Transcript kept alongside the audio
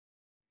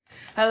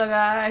Hello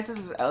guys, this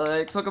is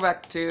Alex. Welcome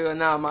back to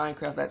another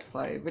Minecraft Let's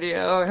Play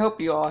video. I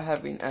hope you all are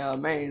having an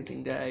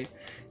amazing day.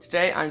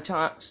 Today I'm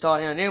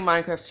starting a new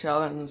Minecraft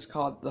challenge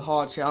called the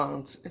Hard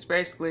Challenge. It's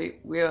basically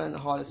we're in the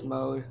hardest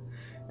mode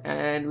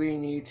and we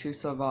need to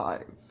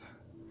survive.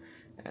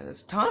 And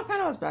there's a ton of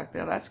animals back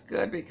there. That's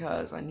good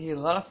because I need a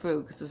lot of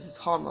food because this is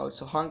hard mode,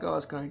 so hunger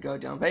is going to go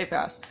down very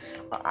fast.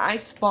 I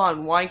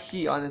spawned right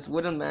here on this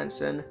wooden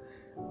mansion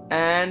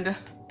and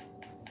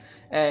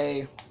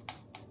a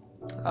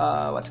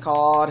what's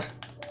called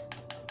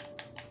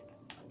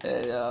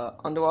a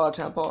underwater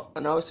temple,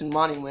 an ocean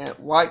monument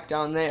right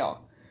down there.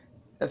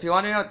 If you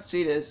want to know what the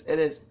seed is, it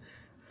is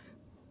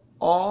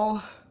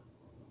all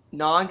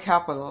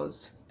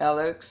non-capitals,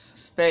 Alex,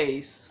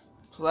 space,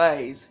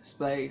 plays,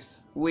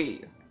 space,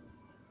 we.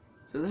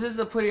 So this is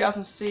a pretty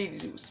awesome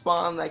seed. You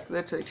spawn like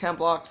literally 10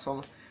 blocks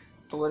from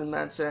the wooden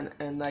mansion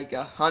and like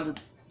 100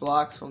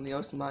 blocks from the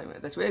ocean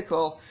monument. That's really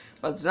cool,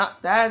 but it's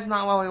not. That is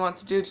not what we want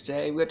to do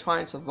today. We're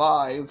trying to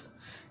survive,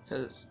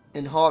 because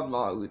in hard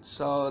mode,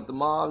 so the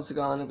mobs are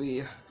gonna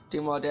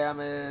do more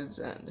damage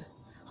and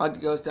hunger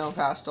goes down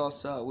faster.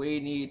 So we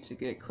need to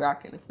get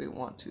cracking if we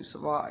want to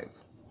survive.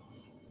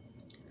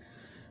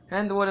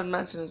 And the wooden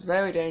mansion is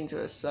very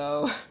dangerous,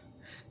 so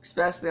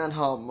especially on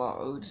hard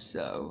mode.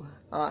 So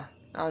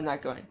I'm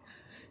not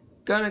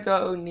gonna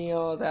go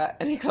near that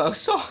any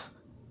closer.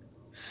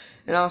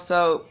 And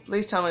also,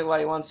 please tell me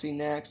what you want to see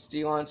next. Do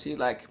you want to see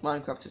like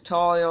Minecraft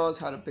tutorials,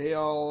 how to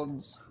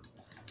build,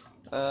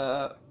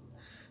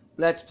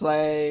 Let's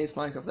Plays,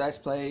 Minecraft Let's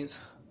Plays,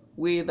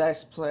 Wii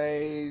Let's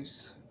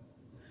Plays?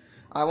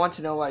 I want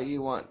to know what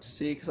you want to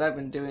see because I've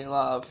been doing a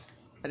lot of.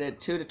 I did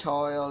 2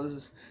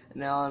 tutorials and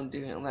now I'm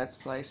doing a Let's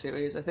Play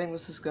series. I think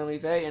this is going to be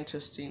very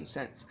interesting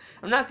since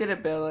I'm not good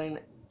at building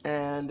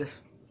and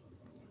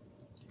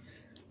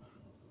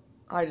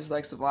I just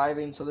like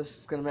surviving, so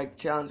this is going to make the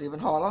challenge even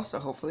harder, so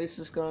hopefully this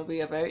is going to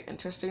be a very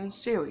interesting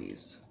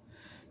series.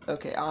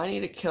 Okay, I need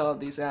to kill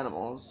these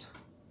animals.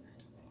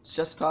 It's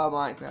just about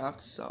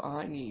Minecraft, so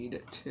I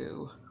need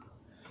to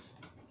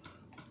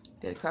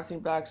get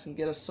crafting bags and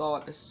get a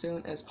sword as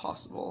soon as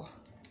possible.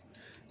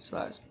 So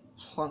let's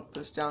plunk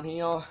this down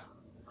here.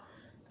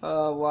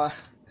 What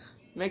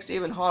makes it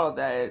even harder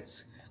that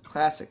it's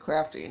classic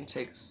crafting. It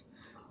takes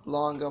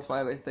longer for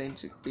everything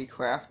to be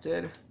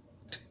crafted.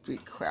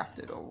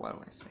 Or what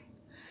am I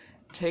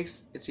saying?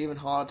 It's even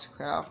harder to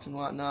craft and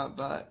whatnot,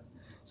 but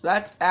so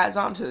that adds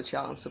on to the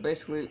challenge. So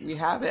basically we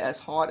have it as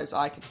hard as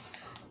I can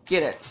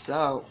get it.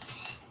 So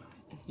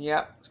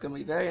yep, it's gonna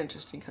be very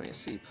interesting. Come here,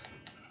 sheep.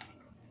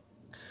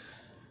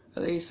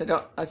 At least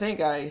I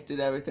think I did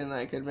everything that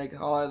I could make it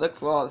hard. Look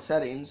for all the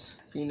settings.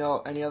 If you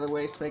know any other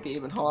ways to make it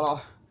even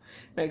harder,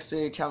 make sure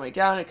you tell me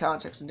down in the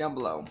comment section down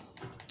below.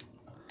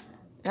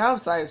 It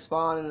helps that I've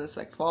spawned in this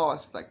like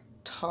forest with like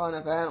a ton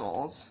of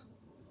animals.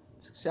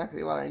 It's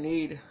exactly what I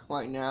need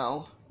right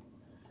now.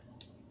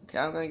 Okay,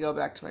 I'm gonna go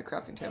back to my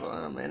crafting table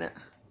in a minute.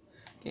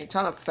 Getting a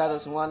ton of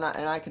feathers and whatnot,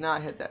 and I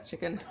cannot hit that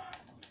chicken.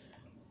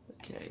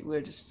 Okay, we're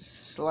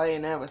just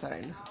slaying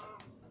everything.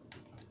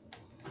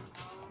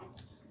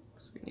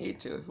 Because we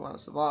need to if we want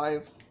to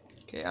survive.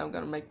 Okay, I'm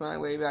gonna make my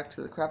way back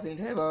to the crafting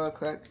table real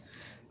quick.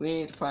 We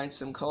need to find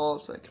some coal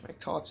so I can make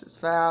torches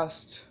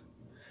fast.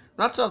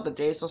 I'm not sure if the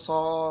days are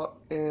saw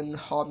in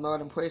hard mode,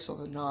 I'm pretty sure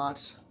they're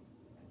not.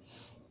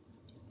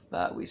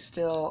 But we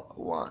still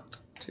want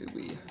to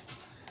be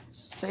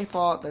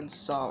safer than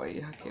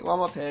sorry. Okay, one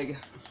more pig.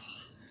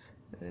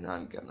 And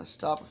I'm gonna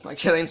stop with my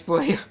killing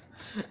spree.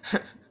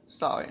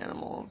 Sorry,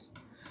 animals.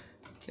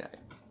 Okay.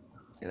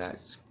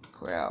 Let's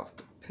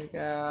craft a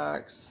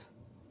pickaxe.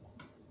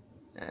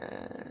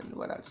 And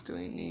what else do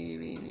we need?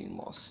 We need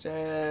more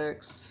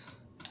sticks.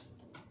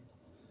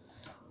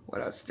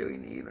 What else do we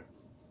need?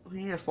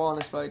 We need a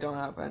furnace, but I don't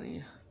have any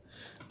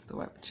of the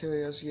wet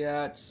materials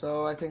yet.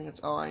 So I think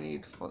that's all I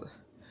need for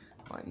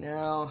right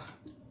now.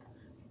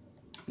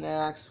 An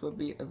axe would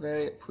be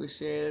very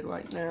appreciated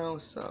right now,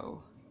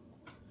 so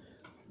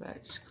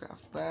let's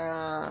craft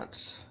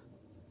that.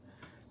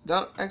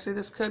 Actually,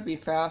 this could be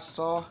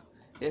faster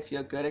if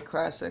you're good at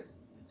classic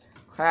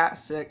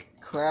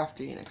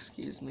crafting,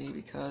 excuse me,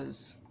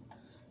 because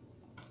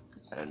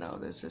I don't know,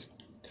 there's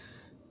just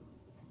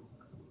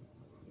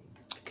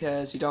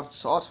because you don't have to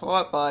search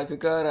for it, but if you're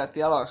good at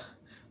the other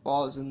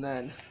walls, and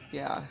then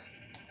yeah,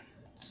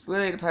 it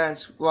really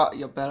depends what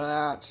you're better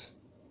at.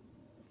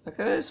 Look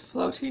at this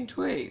floating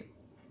tree.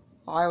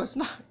 Oh, I was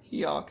not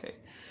here. Okay,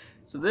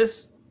 so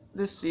this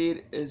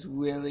seed is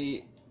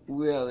really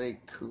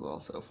cool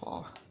so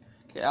far.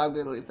 Okay, I'm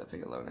gonna leave that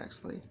pig alone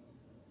actually.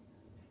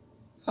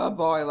 Oh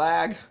boy,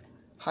 lag.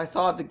 I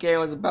thought the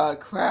game was about to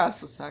crash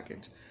for a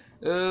second.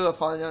 Ooh, a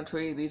falling down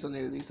tree. These are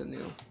new.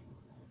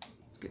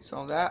 Let's get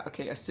some of that.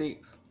 Okay, I see.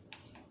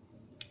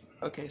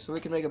 Okay, so we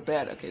can make a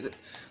bed. Okay,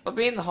 but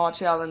being the hard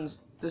challenge,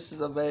 this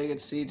is a very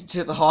good seed to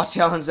do the hard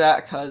challenge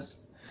at, because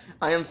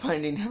I am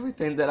finding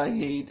everything that I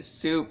need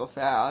super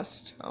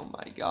fast. Oh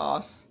my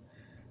gosh.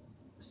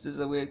 This is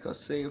a weird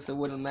seed with the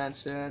wooden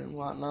mansion and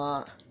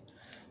whatnot.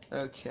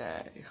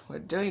 Okay, we're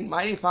doing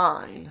mighty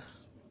fine.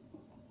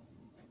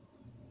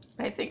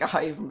 I think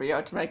I'll even be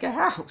able to make a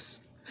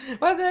house.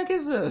 What the heck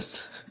is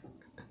this?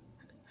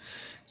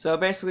 So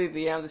basically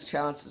the aim of this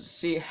challenge is to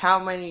see how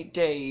many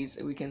days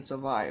we can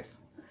survive.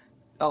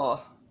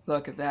 Oh,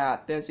 look at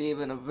that. There's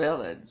even a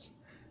village.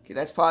 Okay,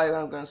 that's probably where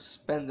I'm going to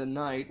spend the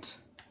night.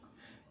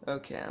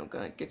 Okay, I'm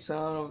going to get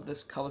some of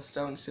this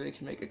cobblestone so we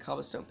can make a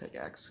cobblestone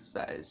pickaxe, because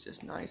that is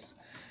just nice.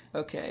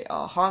 Okay,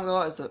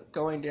 hunger is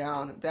going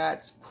down.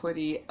 That's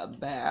pretty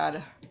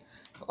bad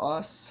for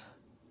us,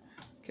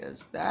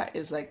 because that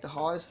is like the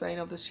hardest thing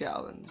of this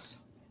challenge.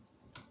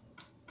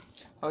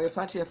 Oh, we have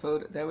plenty of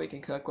food that we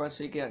can cook once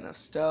we get enough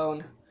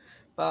stone.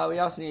 But we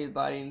also need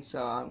lighting,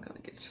 so I'm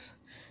going to get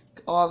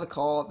all the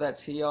coal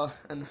that's here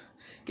and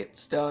get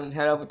stone and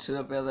head over to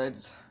the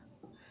village.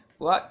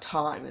 What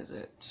time is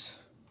it?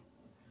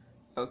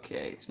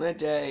 Okay, it's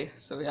midday,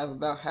 so we have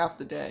about half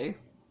the day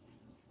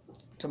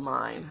to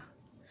mine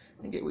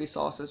and get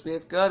resources. We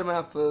have good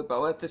amount of food,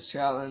 but with this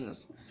challenge,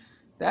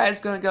 that is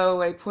going to go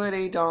away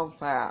pretty darn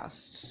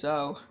fast,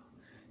 so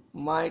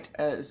might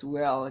as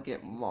well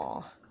get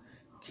more.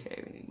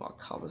 Okay, we need more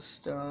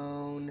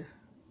cobblestone,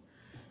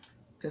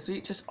 because we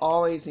just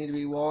always need to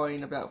be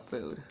worrying about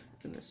food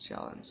in this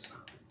challenge.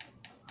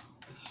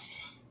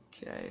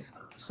 Okay,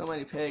 so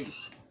many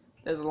pigs.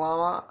 There's a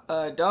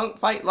llama. Don't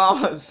fight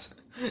llamas.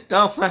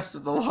 Don't mess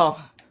with the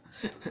llama.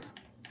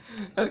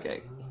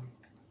 Okay.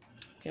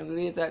 Can't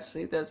believe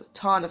actually there's a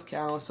ton of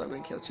cows, so I'm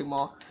gonna kill 2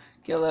 more.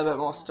 Get a little bit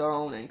more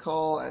stone and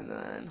coal, and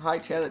then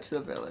hightail it to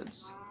the village.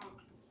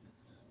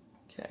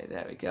 Okay,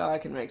 there we go. I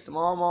can make some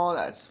armor.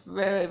 That's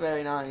very,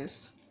 very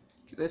nice.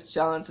 This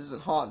challenge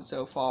isn't hard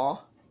so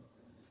far.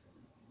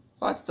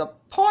 What's the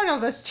point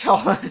of this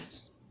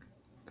challenge?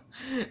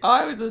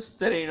 I was just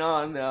sitting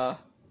on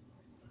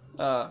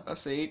a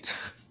seat.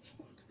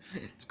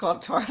 It's called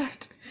a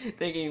toilet.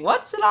 Thinking,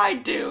 what should I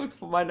do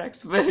for my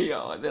next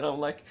video? And then I'm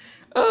like,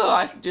 oh,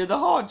 I should do the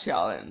hard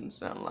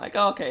challenge. And I'm like,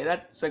 okay,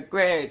 that's a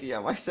great idea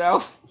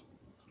myself.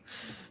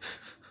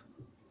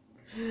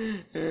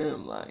 Oh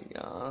my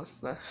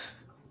gosh.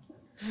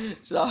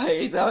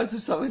 Sorry, that was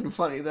just something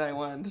funny that I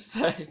wanted to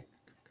say.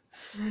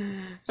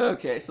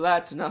 Okay, so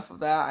that's enough of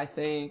that. I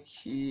think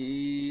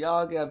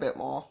I'll get a bit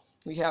more.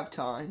 We have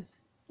time.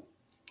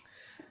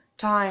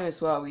 Time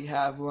is what we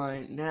have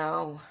right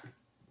now.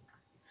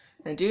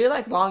 And do you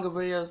like longer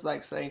videos,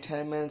 like say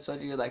 10 minutes, or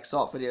do you like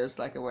short videos,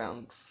 like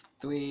around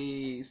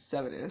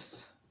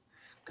 3/7?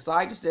 Because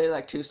I just did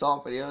like 2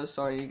 short videos,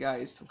 showing you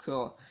guys some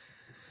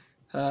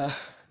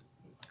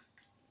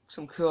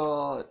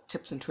cool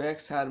tips and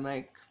tricks, how to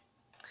make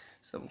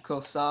some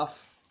cool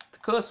stuff. The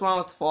coolest one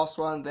was the first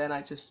one, then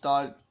I just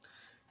started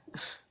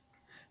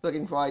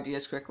looking for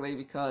ideas quickly,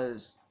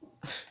 because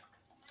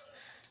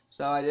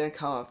so I didn't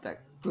come up with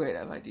that great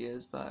of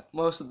ideas, but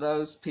most of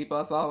those people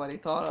I've already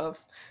thought of,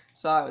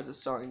 so I was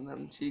just showing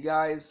them to you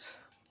guys.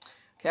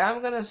 Okay,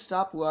 I'm gonna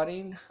stop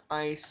running.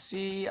 I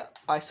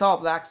saw a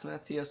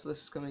blacksmith here, so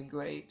this is gonna be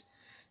great.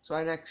 It's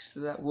right next to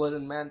that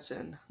wooden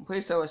mansion. I'm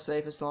pretty sure we're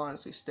safe as long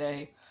as we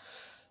stay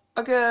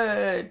a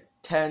good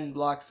 10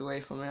 blocks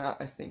away from it.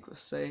 I think we're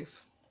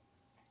safe.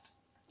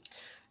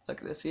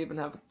 Look at this, we even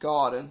have a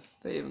garden.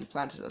 They even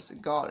planted us a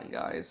garden,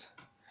 guys.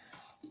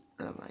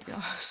 Oh my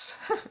gosh.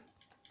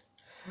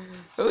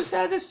 Who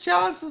said this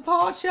challenge was the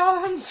hard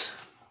challenge?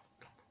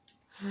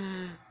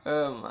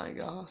 Oh my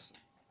gosh.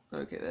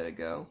 Okay, there we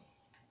go.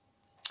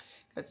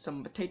 Got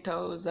some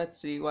potatoes. Let's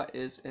see what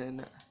is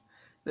in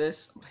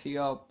this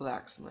here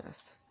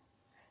blacksmith.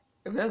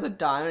 If there's a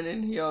diamond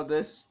in here,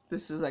 this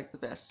is like the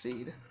best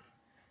seed.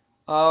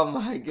 Oh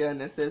my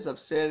goodness, there's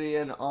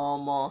obsidian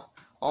armor,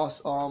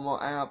 os armor,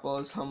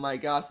 apples. Oh my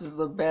gosh, this is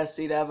the best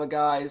seed ever,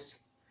 guys.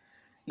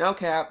 No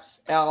caps,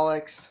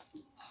 Alex,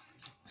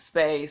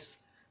 space,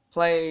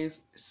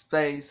 plays,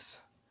 space,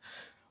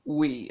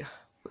 we,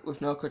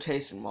 with no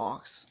quotation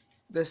marks.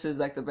 This is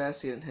like the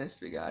best seed in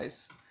history,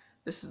 guys.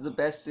 This is the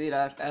best seed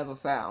I've ever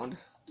found.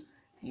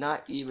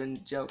 Not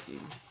even joking.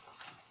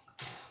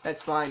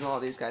 Let's mine all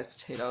these guys'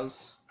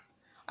 potatoes.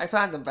 I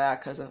planted them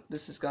back because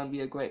this is going to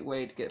be a great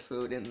way to get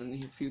food in the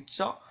near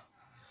future.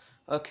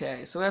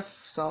 Okay, so with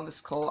some of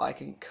this coal, I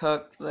can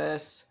cook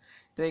this.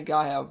 I think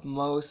I have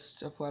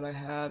most of what I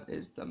have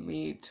is the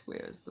meat.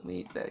 Where's the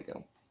meat? There you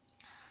go.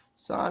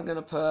 So I'm going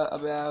to put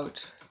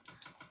about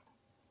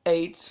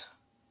 8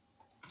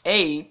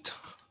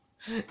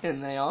 in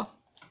there.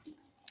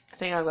 I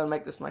think I'm going to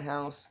make this my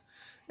house.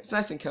 It's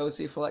nice and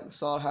cozy for like the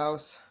salt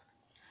house.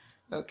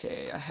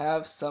 Okay, I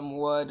have some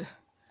wood.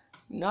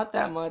 Not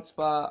that much,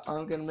 but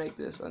I'm going to make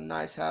this a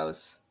nice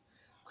house.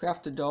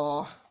 Craft a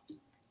door.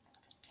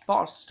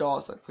 Boss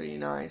doors look pretty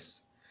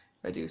nice,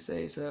 if I do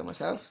say so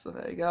myself. So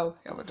there you go,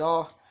 we have a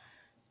door.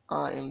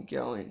 I am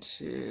going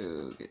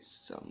to get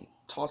some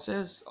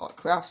torches, or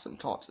craft some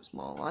torches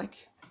more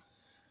like.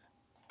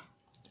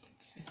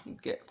 Okay,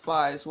 get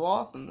 5's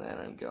worth, and then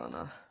I'm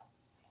gonna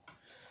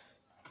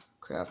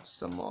craft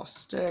some more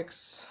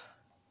sticks.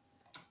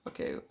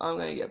 Okay, I'm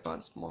gonna get a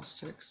bunch more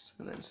sticks,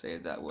 and then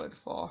save that wood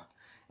for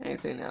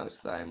anything else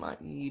that I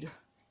might need.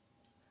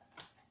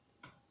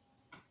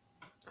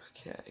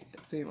 Okay,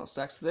 get 3 more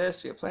stacks of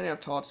this. We have plenty of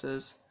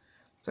torches.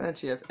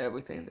 Plenty of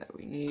everything that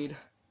we need.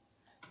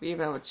 We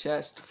even have a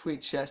chest, free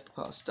chest to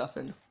put stuff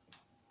in.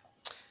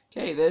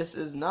 Okay, this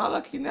is not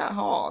looking that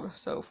hard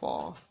so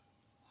far.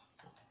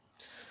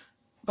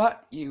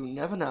 But you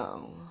never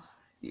know.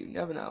 You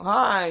never know.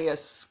 Hi, you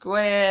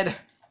squid!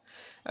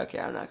 Okay,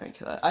 I'm not gonna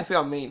kill it. I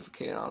feel mean for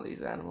killing all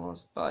these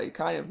animals, but you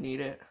kind of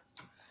need it.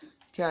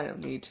 You kind of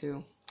need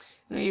to.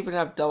 And we even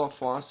have double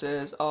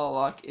forces. Our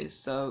luck is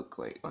so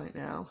great right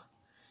now.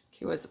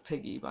 Okay, where's the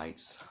piggy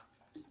bites?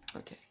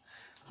 Okay.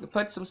 I'm gonna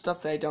put some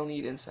stuff that I don't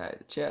need inside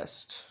the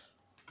chest.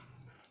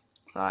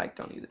 I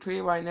don't need the tree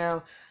right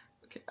now.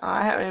 Okay,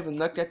 I haven't even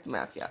looked at the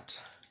map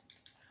yet.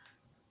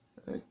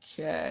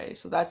 Okay,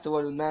 so that's the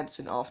wooden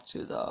mansion off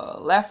to the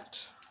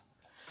left.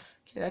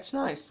 Okay, that's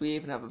nice. We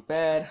even have a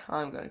bed.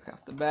 I'm gonna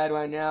craft the bed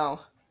right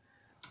now.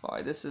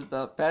 Boy, this is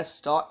the best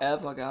start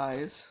ever,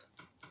 guys.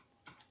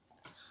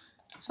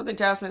 Something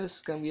tells me this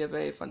is gonna be a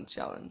very fun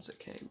challenge.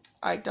 Okay,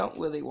 I don't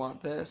really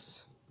want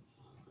this.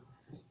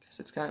 Guess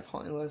it's kind of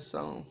pointless,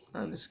 so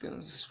I'm just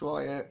gonna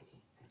destroy it.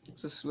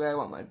 This is where I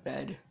want my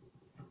bed.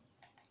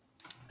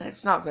 And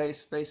it's not very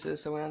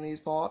spacious around these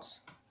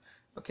parts.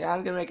 Okay,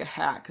 I'm gonna make a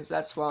hat, because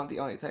that's one of the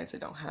only things I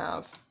don't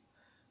have.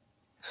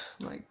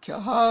 My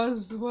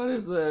gosh, what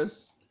is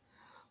this?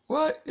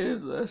 What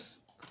is this?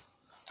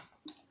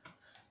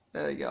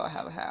 There we go, I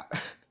have a hat.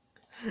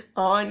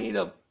 Oh, I need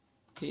a...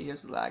 Okay,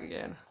 here's the lag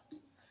again.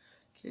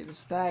 Okay,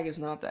 this lag is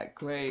not that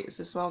great. Is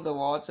this one of the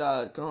walls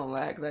gonna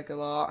lag like a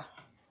lot?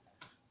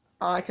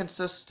 I can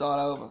just start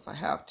over if I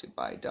have to,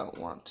 but I don't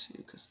want to,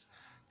 because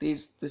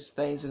these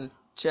things in the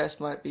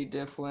chest might be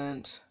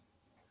different.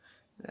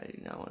 I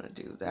do not want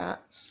to do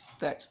that.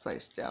 Let's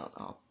place down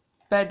our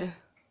bed.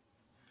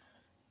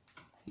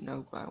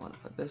 Nope, I want to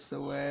put this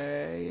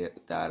away,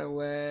 that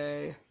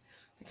away.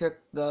 Cook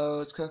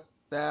those, cook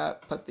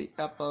that, put the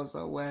apples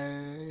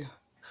away.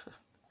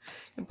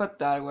 And put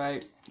that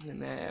away.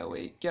 And there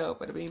we go.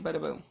 Bada bing, bada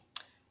boom.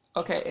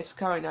 Okay, it's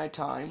becoming night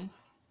time.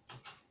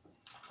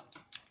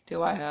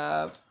 Do I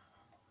have...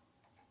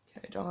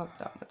 Okay, I don't have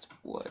that much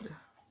wood.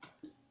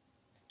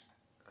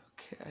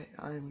 Okay,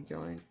 I'm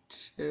going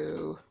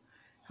to...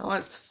 How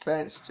much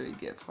fence do we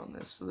get from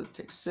this? So let's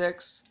take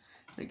 6.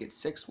 We get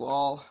 6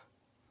 wall.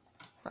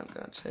 I'm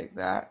gonna take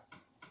that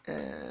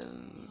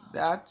and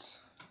that.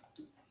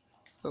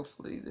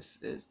 Hopefully this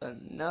is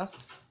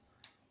enough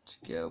to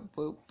go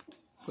boop,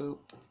 boop,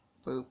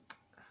 boop,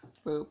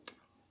 boop,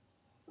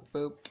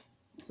 boop,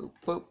 boop,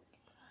 boop.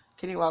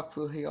 Can you walk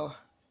through here?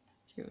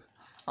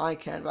 I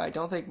can, but I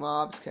don't think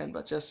mobs can,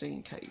 but just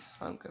in case,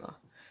 I'm gonna...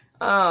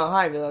 Oh,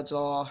 hi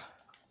villager.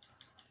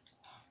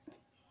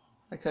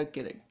 I could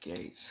get a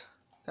gate.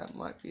 That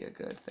might be a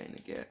good thing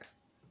to get.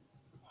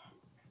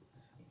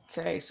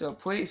 Okay, so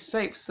pretty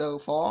safe so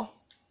far.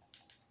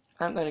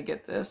 I'm gonna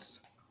get this.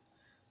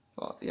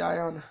 Oh, the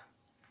iron.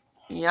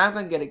 Yeah, I'm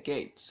gonna get a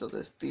gate so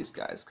that these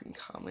guys can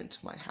come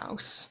into my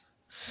house.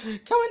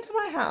 Come into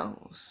my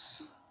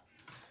house.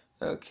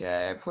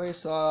 Okay, pretty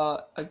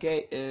saw a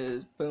gate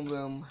is boom,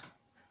 boom,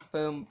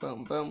 boom,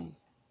 boom, boom,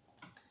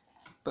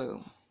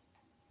 boom.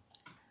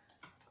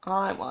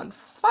 I'm on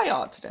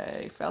fire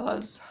today,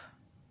 fellas.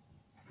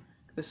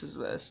 This is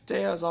where the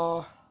stairs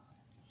are.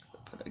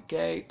 Put a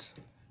gate.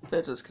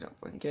 Villagers can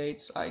open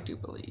gates, I do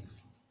believe.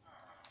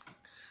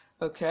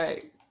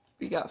 Okay,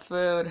 we got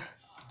food.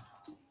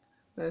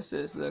 This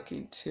is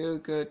looking too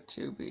good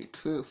to be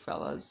true,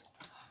 fellas.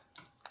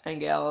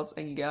 And gals,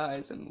 and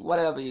guys, and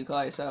whatever you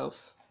call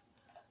yourself.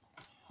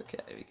 Okay,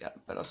 we got a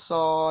better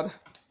sword.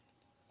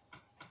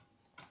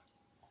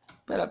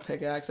 Better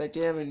pickaxe. I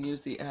didn't even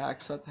use the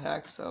axe, what the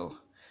heck, so...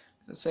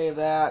 I'm gonna save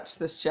that.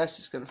 This chest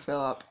is gonna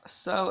fill up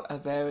so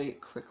very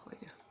quickly.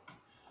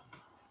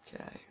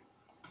 Okay.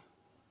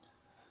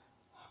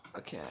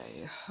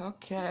 Okay.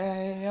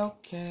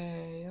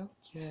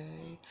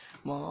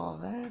 More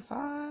than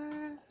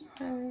 5.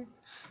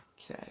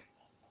 Okay.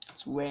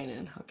 It's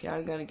raining. Okay,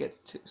 I'm gonna get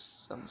to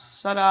some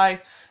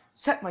sun-eye,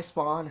 set my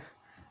spawn,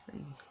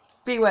 and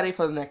be ready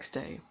for the next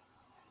day.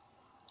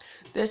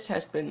 This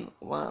has been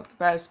one of the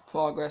best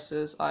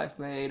progresses I've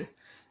made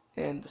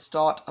in the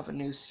start of a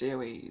new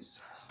series.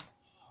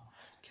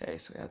 Okay,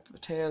 so we have the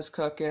potatoes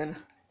cooking.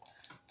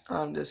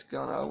 I'm just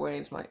gonna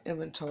arrange my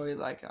inventory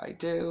like I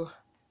do.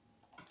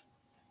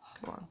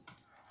 Come on.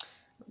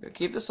 I'm gonna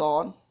keep this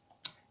on.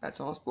 That's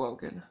almost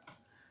broken.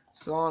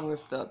 So on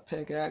with the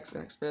pickaxe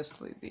and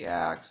especially the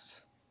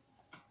axe.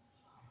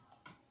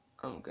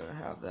 I'm gonna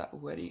have that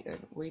ready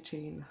and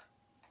waiting.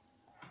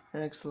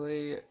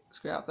 Actually,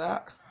 scrap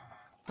that.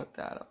 Put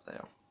that up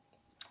there.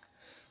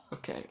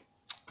 Okay.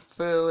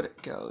 Food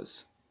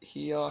goes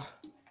here.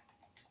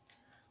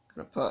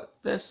 Gonna put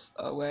this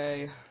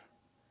away.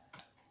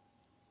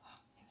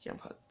 You can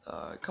put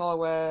the car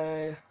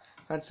away.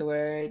 Fence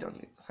away. Don't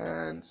need the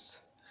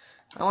fence.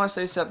 I want to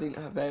say something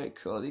very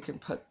cool. You can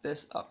put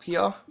this up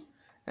here,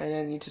 and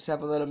then you just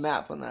have a little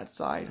map on that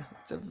side.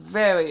 It's a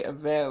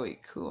very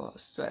cool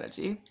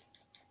strategy.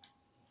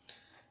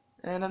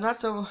 And I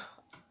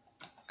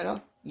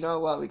don't know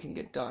what we can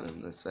get done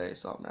in this very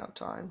short amount of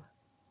time.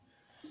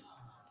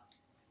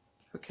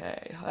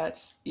 Okay,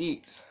 let's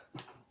eat.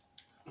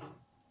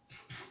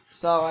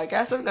 So I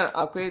guess I'm gonna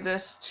upgrade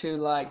this to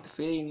like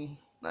defeating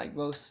like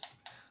most.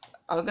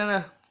 I'm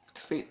gonna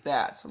defeat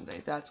that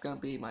someday. That's gonna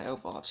be my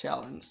overall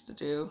challenge to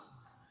do.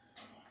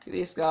 Okay,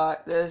 these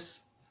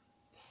guys,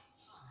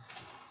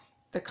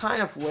 they're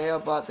kind of rare,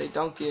 but they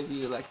don't give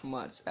you like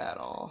much at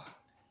all.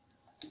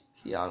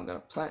 Yeah, I'm gonna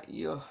plant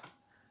you a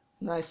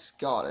nice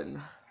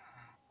garden.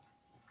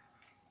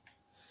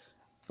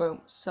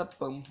 Boom, sub,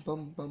 boom,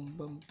 boom, boom,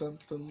 boom, boom,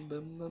 boom,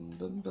 boom, boom,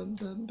 boom, boom,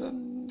 boom,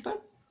 boom, boom.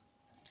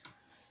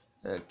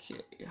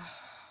 Okay.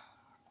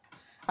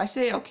 I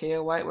say okay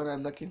right when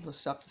I'm looking for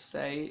stuff to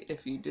say,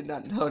 if you did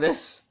not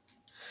notice.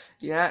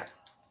 Yeah.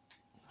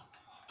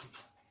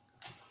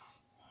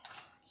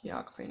 Yeah,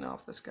 I'll clean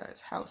off this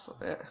guy's house a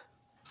bit.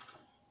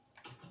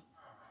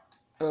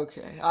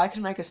 Okay, I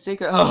can make a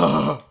secret.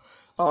 Oh,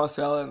 almost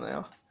fell in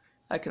there.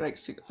 I could make a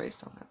secret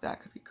based on that.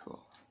 That could be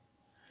cool.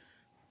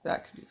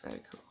 That could be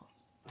very cool.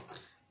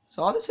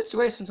 So all the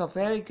situations are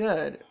very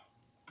good.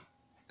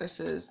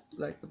 This is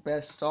like the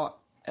best start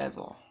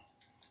ever.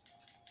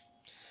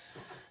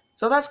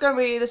 So that's gonna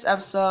be this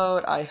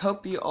episode. I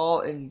hope you all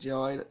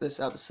enjoyed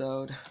this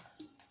episode.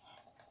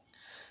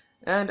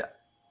 And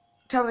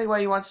tell me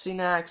what you want to see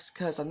next,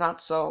 because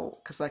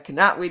I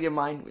cannot read your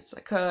mind, which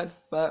I could,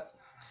 but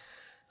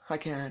I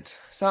can't.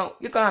 So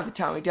you're gonna have to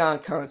tell me down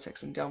in the comment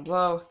section down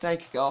below.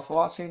 Thank you all for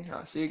watching.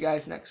 I'll see you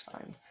guys next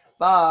time.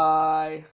 Bye.